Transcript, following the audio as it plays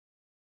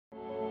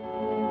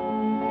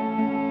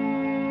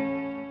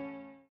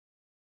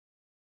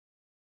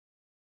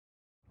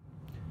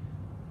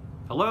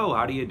Hello,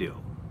 how do you do?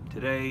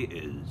 Today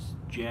is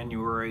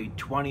January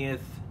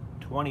 20th,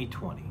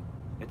 2020.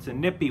 It's a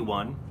nippy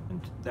one,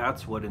 and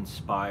that's what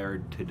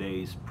inspired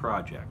today's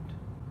project.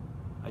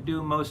 I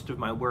do most of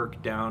my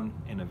work down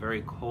in a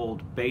very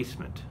cold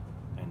basement,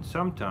 and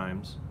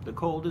sometimes the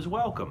cold is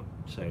welcome,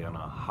 say on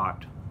a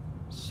hot,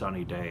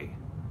 sunny day.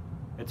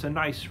 It's a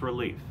nice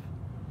relief.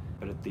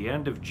 But at the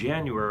end of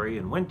January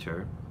in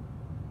winter,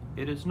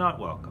 it is not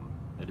welcome.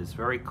 It is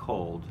very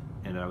cold,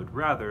 and I would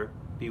rather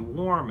be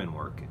warm and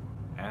working.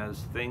 As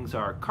things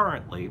are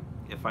currently,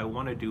 if I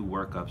want to do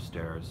work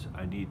upstairs,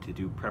 I need to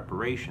do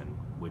preparation,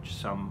 which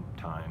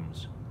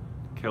sometimes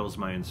kills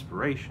my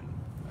inspiration.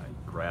 I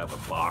grab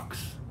a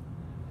box,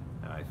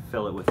 and I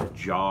fill it with a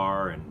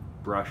jar and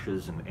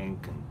brushes and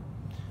ink and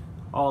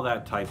all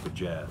that type of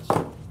jazz.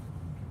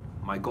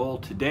 My goal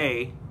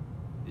today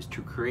is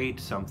to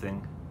create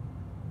something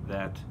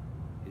that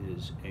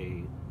is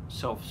a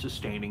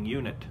self-sustaining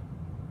unit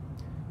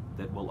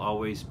that will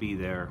always be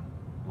there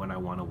when I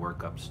want to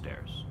work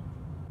upstairs.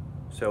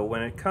 So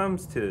when it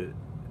comes to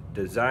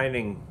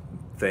designing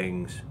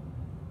things,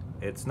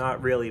 it's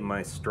not really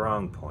my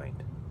strong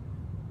point.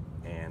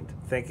 And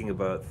thinking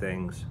about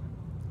things,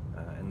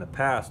 in the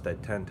past I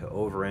tend to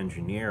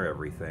over-engineer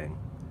everything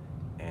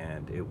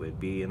and it would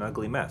be an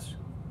ugly mess.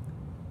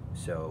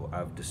 So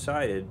I've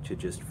decided to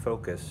just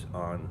focus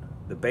on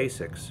the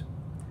basics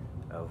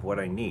of what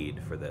I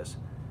need for this,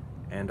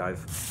 and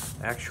I've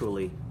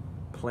actually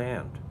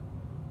planned,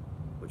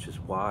 which is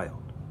wild.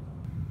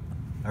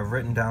 I've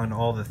written down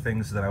all the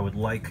things that I would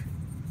like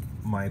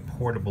my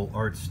portable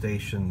art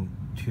station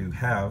to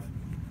have,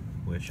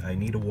 which I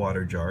need a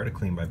water jar to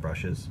clean my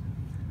brushes.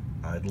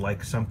 I'd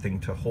like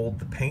something to hold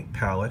the paint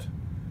palette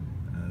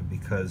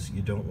because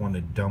you don't want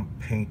to dump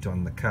paint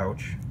on the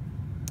couch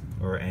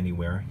or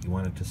anywhere. You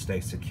want it to stay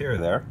secure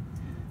there.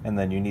 And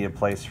then you need a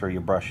place for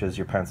your brushes,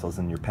 your pencils,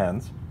 and your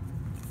pens.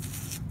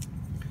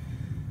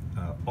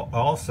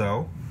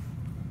 Also,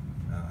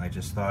 I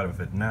just thought of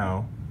it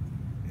now,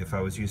 if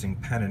I was using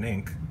pen and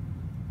ink,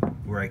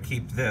 where I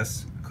keep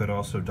this could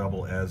also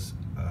double as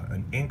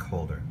an ink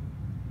holder.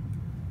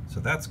 So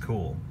that's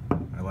cool.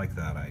 I like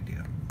that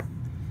idea.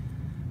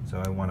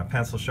 So I want a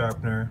pencil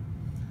sharpener.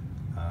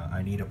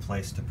 I need a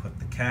place to put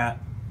the cat.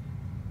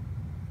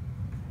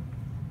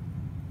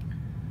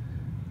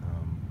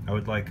 I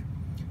would like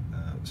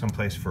some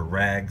place for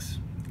rags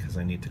because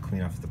I need to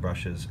clean off the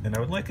brushes, and I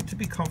would like it to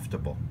be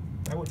comfortable.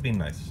 That would be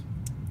nice.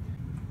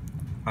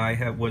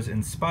 I was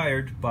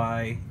inspired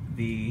by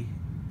the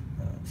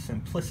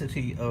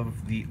simplicity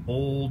of the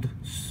old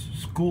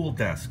school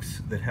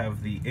desks that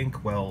have the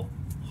inkwell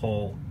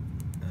hole,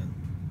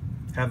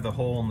 have the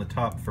hole in the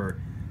top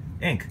for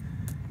ink,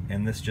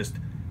 and this just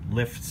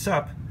lifts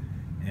up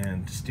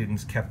and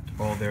students kept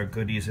all their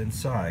goodies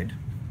inside.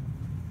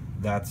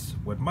 That's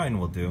what mine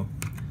will do.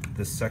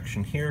 This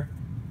section here,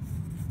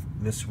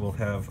 this will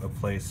have a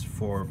place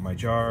for my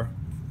jar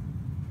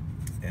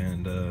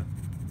and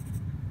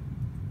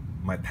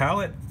my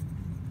palette.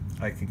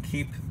 I can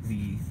keep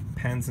the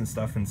pens and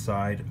stuff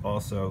inside.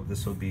 Also,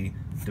 this will be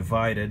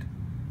divided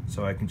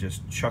so I can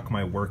just chuck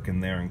my work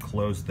in there and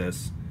close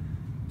this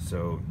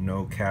so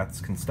no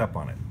cats can step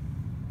on it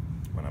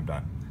when I'm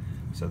done.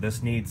 So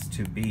this needs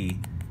to be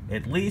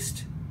at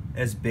least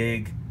as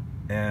big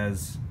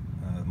as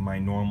my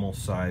normal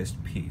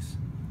sized piece,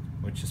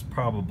 which is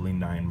probably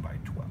 9 by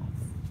 12.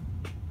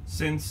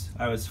 Since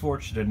I was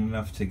fortunate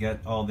enough to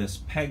get all this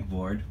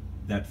pegboard,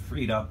 that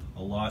freed up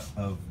a lot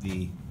of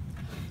the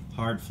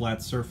hard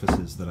flat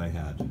surfaces that I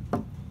had.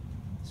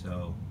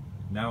 So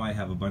now I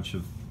have a bunch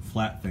of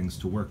flat things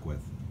to work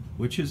with,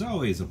 which is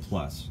always a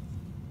plus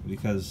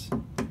because,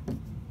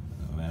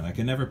 oh man, I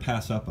can never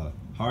pass up a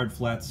hard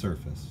flat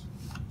surface,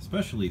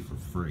 especially for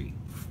free.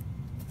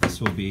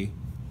 This will be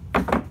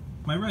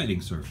my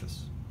writing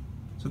surface.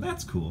 So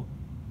that's cool.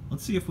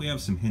 Let's see if we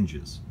have some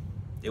hinges.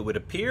 It would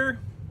appear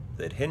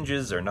that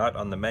hinges are not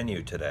on the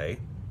menu today,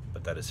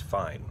 but that is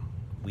fine.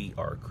 We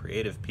are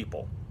creative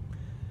people.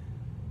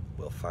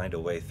 We'll find a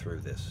way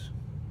through this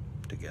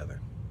together.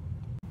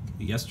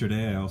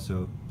 Yesterday I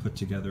also put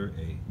together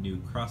a new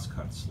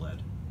crosscut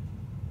sled,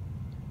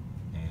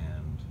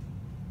 and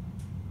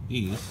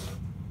these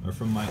are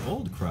from my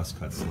old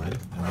crosscut sled,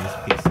 and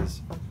these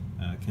pieces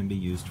can be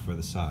used for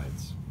the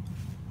sides.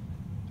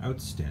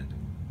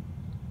 Outstanding.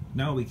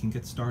 Now we can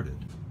get started.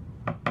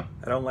 I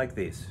don't like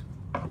these.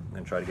 I'm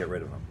going to try to get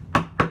rid of them.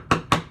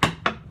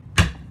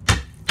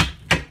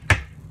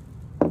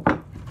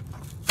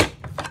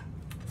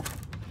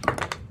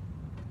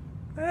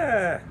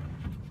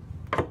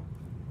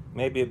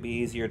 Maybe it'd be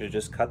easier to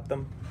just cut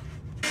them.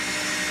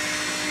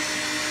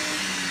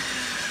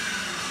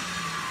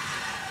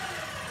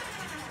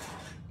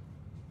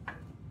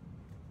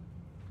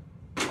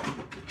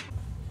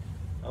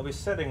 I'll be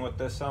sitting with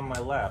this on my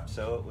lap,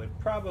 so it would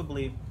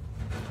probably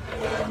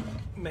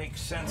make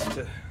sense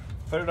to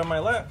put it on my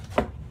lap.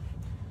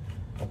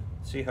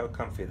 See how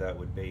comfy that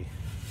would be.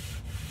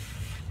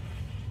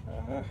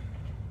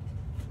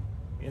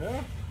 You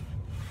know?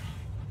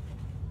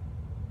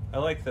 I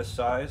like this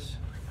size.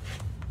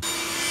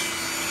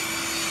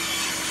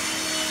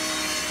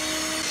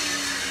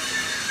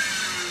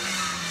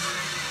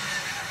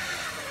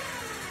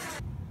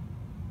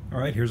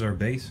 Alright, here's our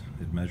base.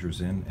 It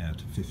measures in at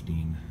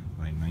 15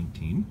 by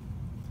 19.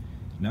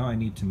 Now I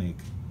need to make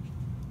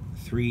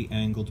 3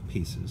 angled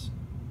pieces.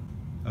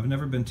 I've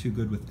never been too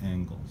good with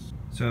angles.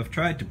 So I've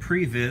tried to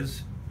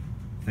previs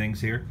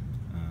things here.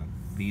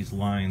 These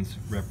lines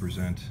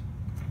represent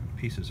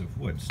pieces of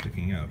wood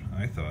sticking out.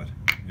 I thought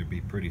it'd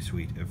be pretty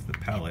sweet if the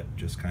palette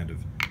just kind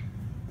of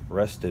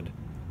rested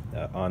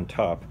on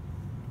top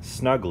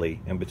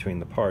snugly in between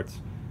the parts,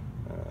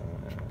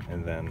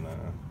 and then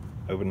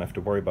I wouldn't have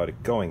to worry about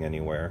it going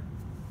anywhere.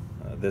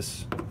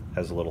 This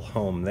has a little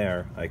home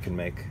there. I can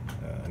make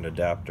an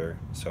adapter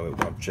so it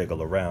won't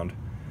jiggle around.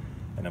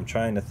 And I'm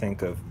trying to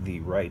think of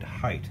the right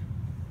height.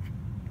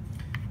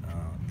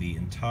 The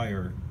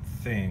entire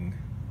thing,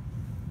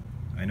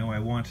 I know I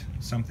want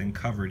something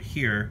covered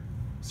here,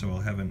 so I'll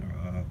have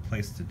a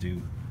place to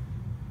do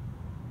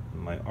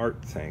my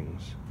art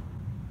things.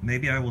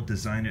 Maybe I will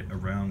design it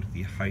around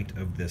the height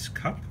of this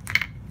cup,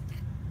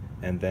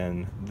 and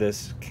then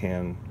this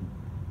can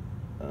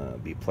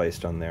be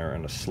placed on there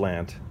in a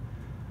slant.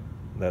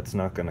 That's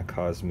not going to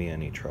cause me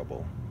any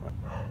trouble.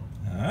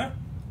 Huh?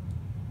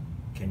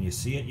 Can you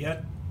see it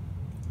yet?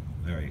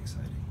 Very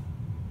exciting.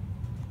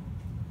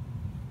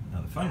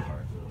 Now the fun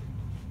part.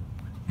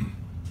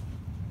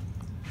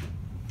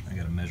 I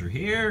gotta measure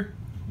here,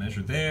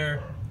 measure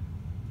there.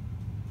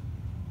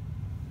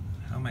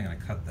 How am I gonna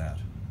cut that?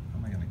 How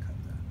am I gonna cut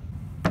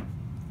that?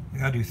 I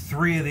gotta do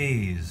 3 of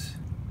these,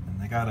 and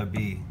they gotta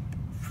be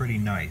pretty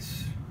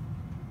nice.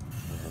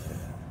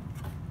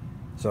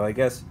 So I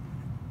guess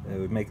it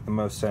would make the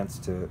most sense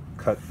to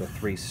cut the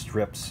 3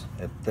 strips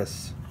at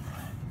this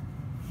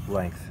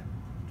length,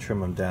 trim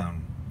them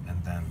down,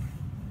 and then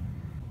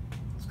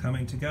it's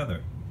coming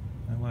together.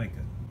 I like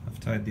it. I've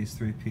tied these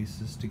 3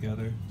 pieces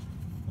together,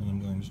 and I'm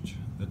going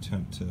to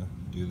attempt to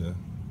do the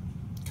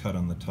cut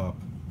on the top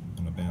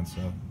on a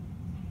bandsaw.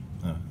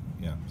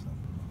 Yeah,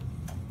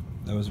 so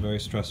that was very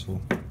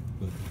stressful,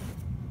 but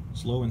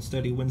slow and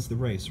steady wins the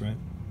race, right?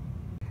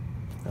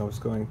 I was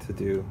going to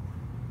do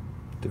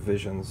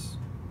divisions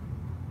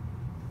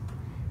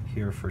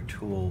here for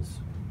tools,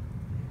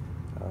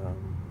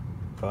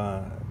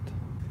 but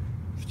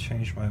I've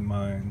changed my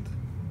mind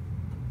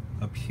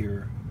up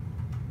here.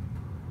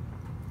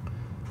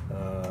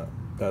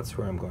 That's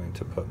where I'm going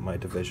to put my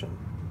division.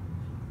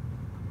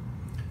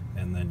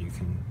 And then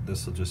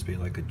this will just be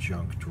like a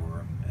junk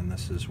drawer, and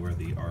this is where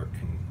the art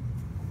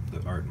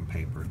and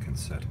paper can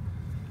sit.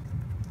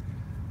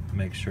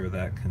 Make sure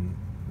that can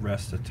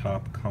rest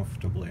atop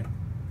comfortably.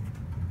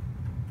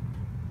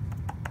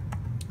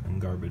 And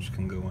garbage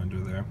can go under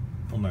there.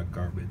 Well, not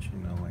garbage, you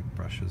know, like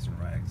brushes and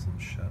rags and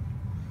shit.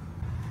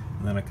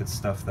 And then I could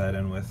stuff that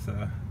in with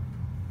a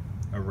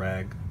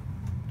rag,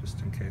 just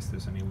in case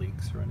there's any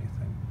leaks or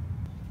anything.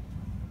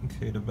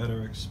 Okay, to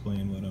better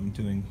explain what I'm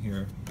doing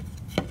here,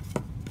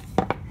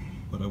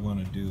 what I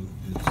want to do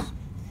is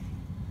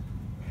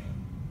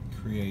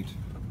create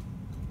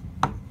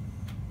a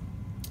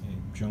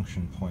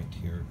junction point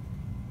here,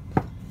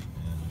 and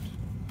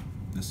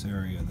this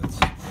area that's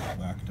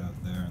whacked out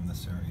there and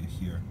this area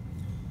here,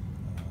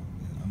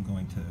 I'm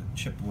going to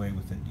chip away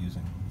with it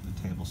using the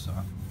table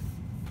saw,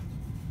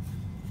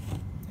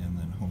 and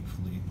then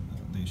hopefully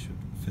they should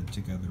fit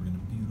together in a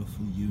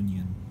beautiful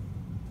union.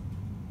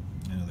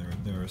 You know,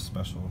 there are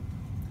special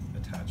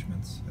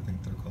attachments. I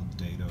think they're called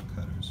dado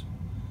cutters,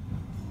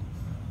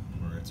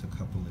 where it's a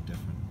couple of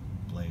different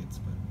blades,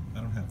 but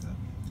I don't have that.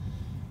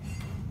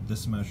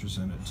 This measures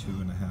in at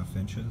 2.5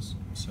 inches,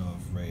 so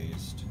I've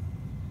raised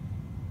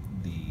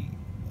the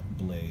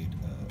blade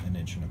 1.25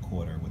 inches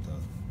with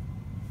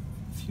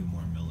a few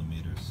more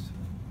millimeters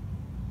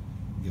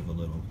to give a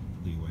little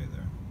leeway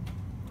there.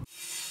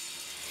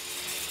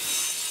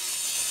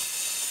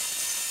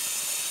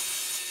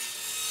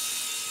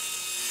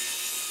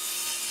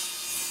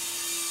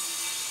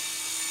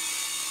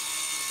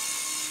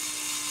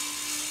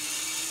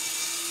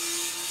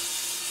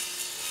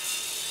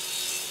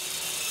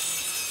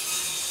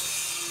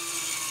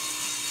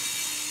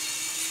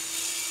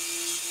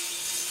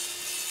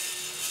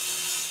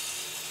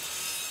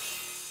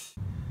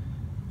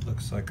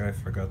 Looks like I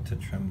forgot to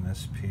trim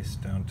this piece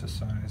down to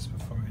size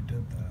before I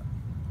did that.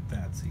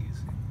 That's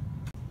easy.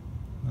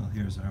 Well,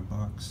 here's our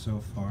box so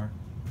far.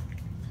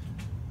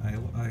 I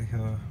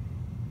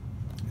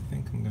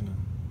think I'm gonna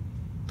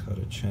cut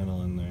a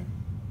channel in there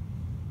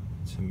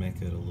to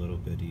make it a little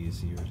bit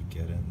easier to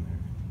get in there.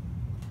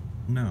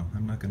 No,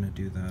 I'm not gonna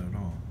do that at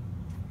all.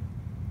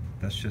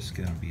 That's just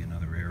gonna be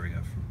another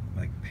area for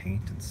like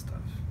paint and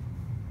stuff.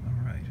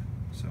 Alright,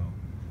 so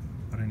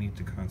what I need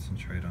to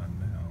concentrate on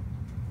now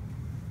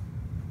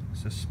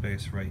is this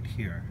space right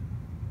here.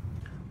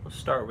 We'll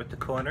start with the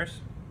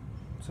corners.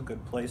 It's a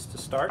good place to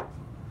start.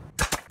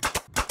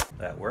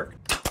 That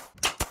worked.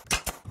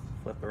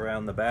 Flip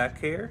around the back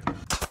here.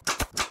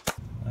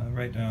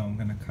 Right now I'm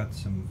going to cut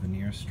some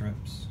veneer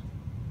strips.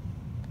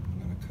 I'm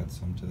going to cut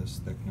some to this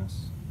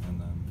thickness,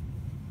 and then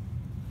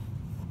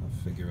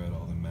I'll figure out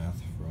all the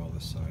math for all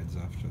the sides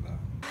after that.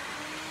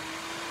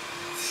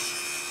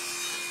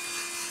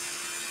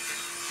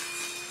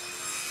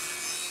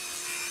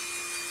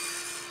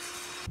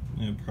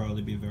 It'd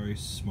probably be very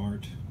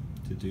smart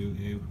to do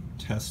a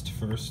test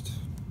first.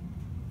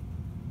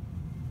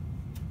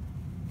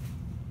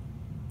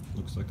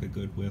 Looks like a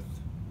good width.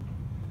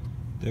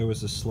 There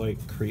was a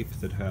slight creep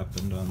that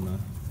happened on the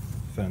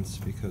fence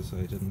because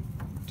I didn't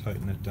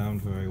tighten it down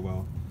very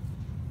well,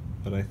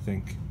 but I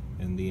think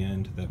in the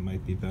end that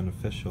might be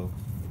beneficial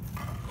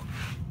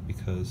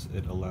because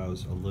it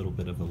allows a little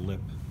bit of a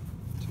lip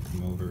to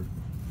come over,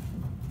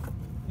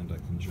 and I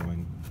can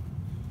join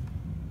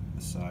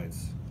the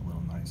sides a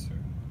little nicer.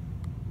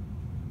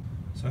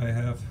 So I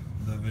have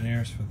the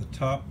veneers for the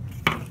top,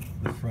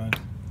 the front,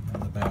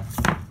 and the back.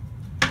 So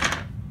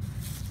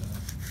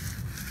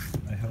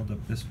I held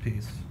up this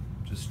piece,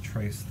 just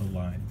trace the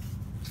line,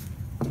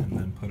 and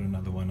then put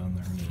another one on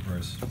there in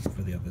reverse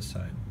for the other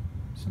side,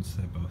 since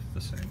they're both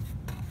the same.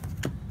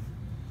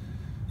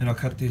 And I'll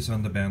cut these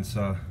on the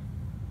bandsaw.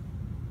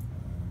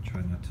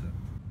 Try not to.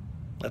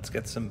 Let's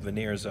get some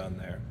veneers on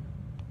there.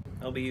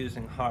 I'll be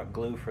using hot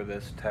glue for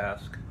this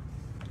task,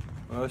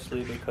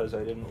 mostly because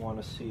I didn't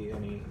want to see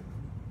any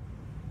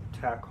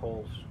tack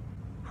holes.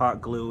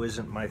 Hot glue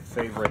isn't my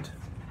favorite,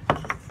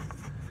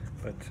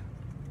 but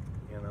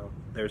you know,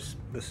 this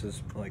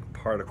is like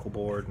particle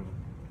board, and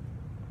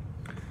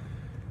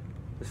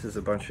this is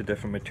a bunch of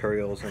different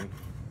materials, and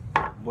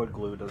wood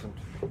glue doesn't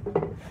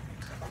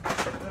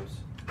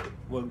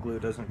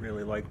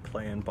really like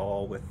playing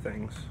ball with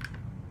things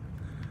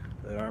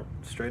that aren't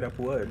straight up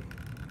wood.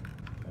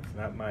 That's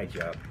not my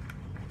job.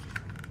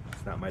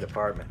 It's not my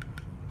department.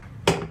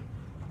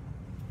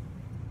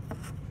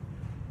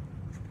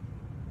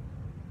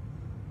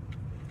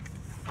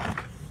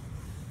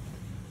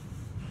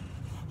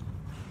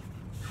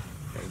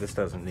 Okay, this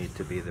doesn't need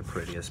to be the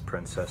prettiest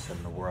princess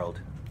in the world.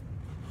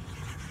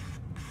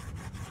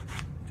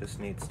 It just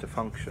needs to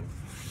function.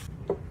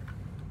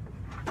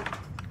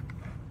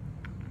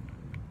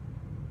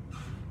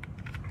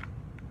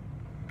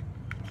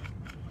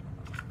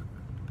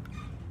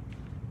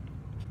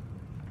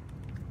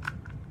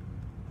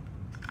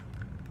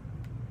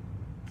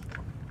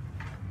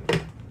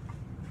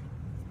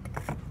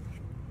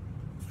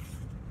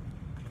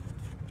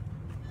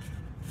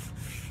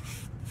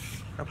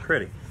 How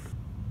pretty.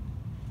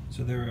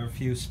 So there are a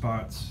few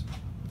spots,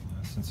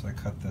 since I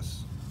cut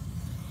this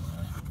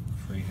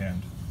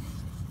freehand,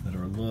 that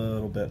are a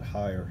little bit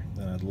higher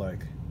than I'd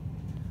like.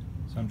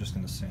 So I'm just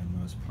going to sand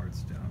those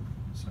parts down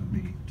so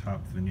the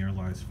top veneer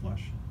lies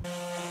flush.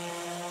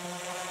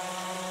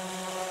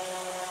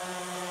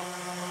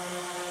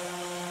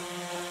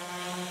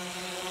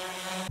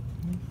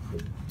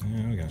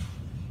 There we go.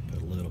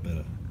 Put a little bit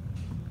of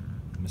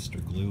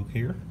Mr. Glue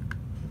here,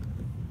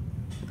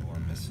 or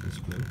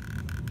Mrs. Glue,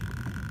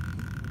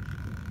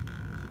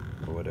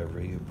 or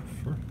whatever you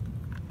prefer.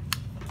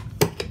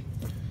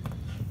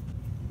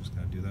 Just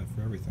gotta do that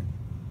for everything.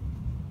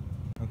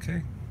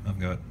 Okay, I've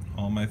got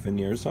all my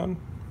veneers on.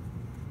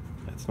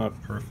 It's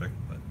not perfect,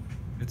 but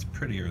it's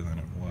prettier than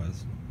it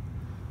was.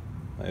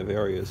 I have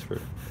areas for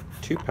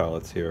 2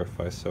 pallets here if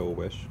I so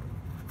wish,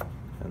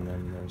 and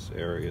then there's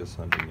areas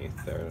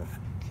underneath there to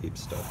keep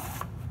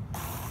stuff.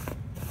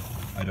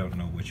 I don't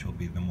know which will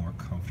be the more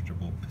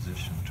comfortable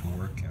position to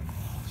work in,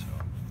 so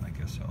I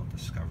guess I'll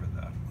discover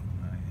that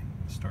when I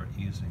start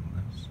using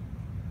this.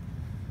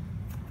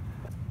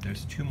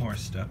 There's 2 more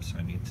steps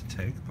I need to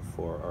take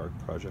before our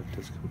project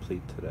is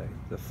complete today.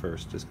 The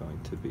first is going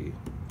to be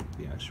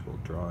the actual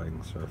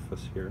drawing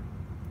surface here.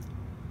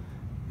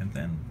 And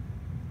then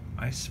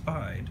I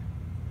spied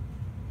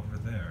over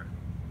there,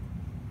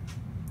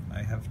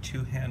 I have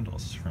 2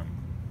 handles from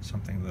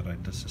something that I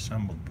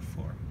disassembled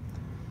before.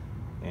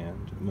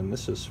 And when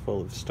this is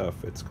full of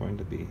stuff, it's going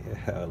to be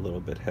a little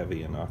bit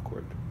heavy and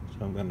awkward.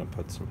 So I'm going to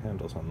put some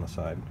handles on the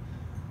side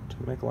to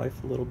make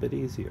life a little bit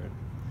easier.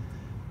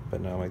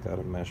 But now I got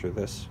to measure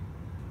this,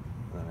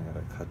 and then I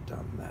got to cut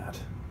down that.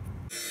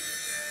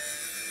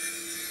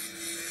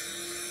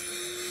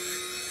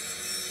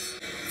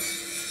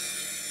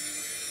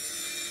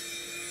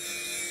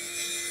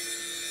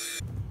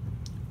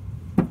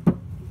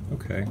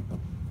 Okay,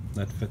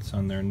 that fits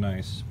on there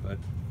nice, but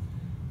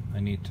I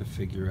need to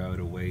figure out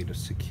a way to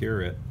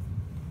secure it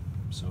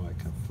so I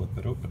can flip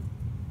it open.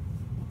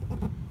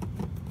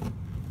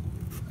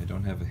 I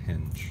don't have a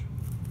hinge,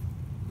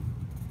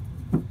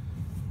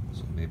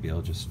 so maybe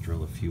I'll just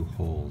drill a few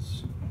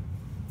holes.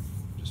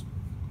 Just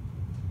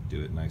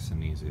do it nice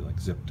and easy, like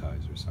zip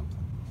ties or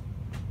something.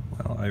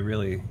 Well, I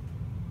really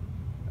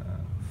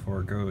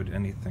foregoed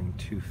anything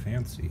too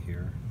fancy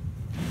here.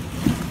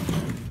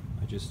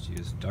 I just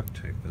used duct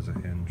tape as a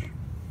hinge.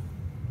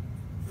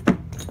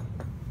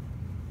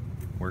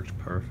 Worked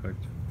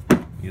perfect.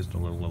 Used a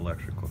little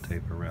electrical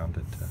tape around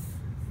it to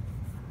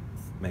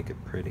make it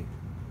pretty.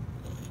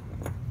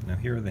 Now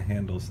here are the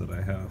handles that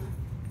I have.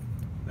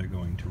 They're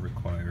going to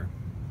require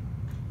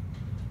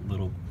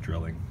little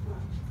drilling,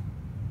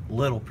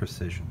 little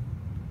precision,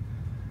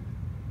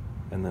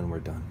 and then we're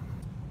done.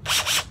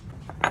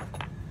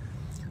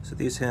 So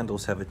these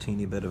handles have a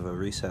teeny bit of a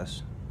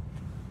recess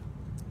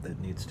that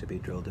needs to be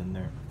drilled in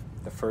there.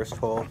 The first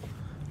hole,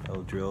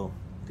 I'll drill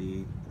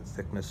the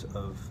thickness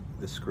of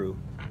the screw,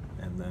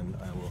 and then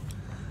I will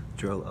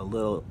drill a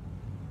little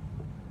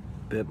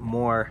bit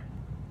more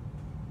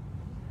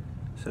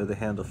so the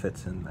handle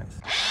fits in nice.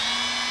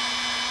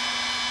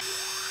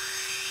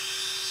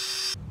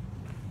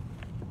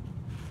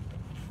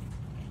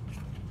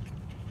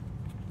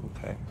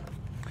 Okay,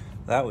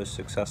 that was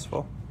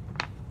successful.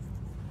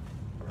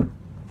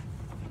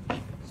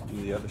 Let's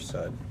do the other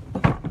side.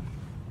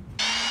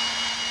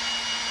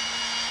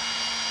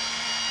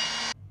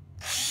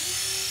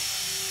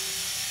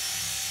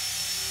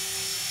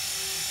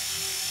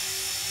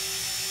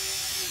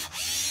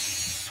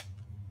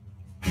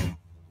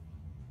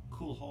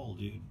 Cool hole,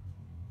 dude.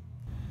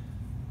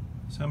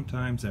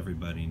 Sometimes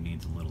everybody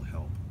needs a little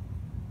help.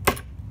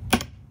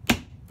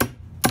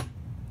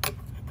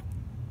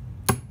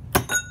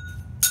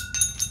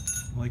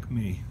 Like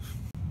me.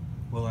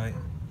 Well, I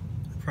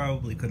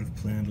probably could have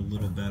planned a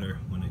little better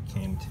when it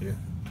came to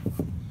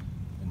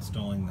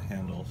installing the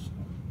handles,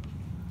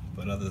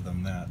 but other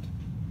than that,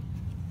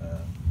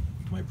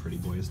 my pretty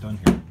boy is done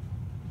here.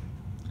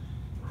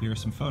 Here are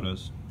some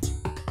photos.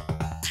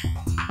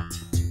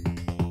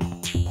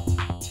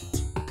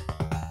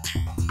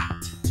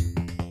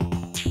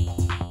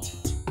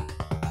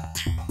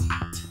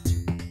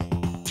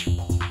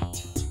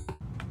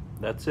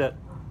 That's it.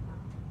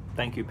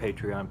 Thank you,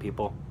 Patreon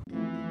people.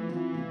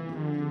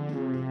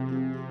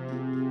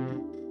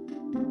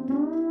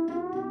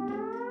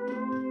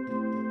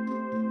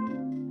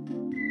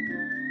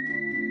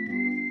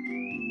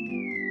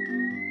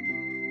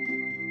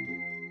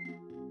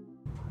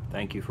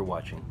 Thank you for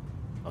watching.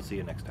 I'll see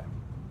you next time.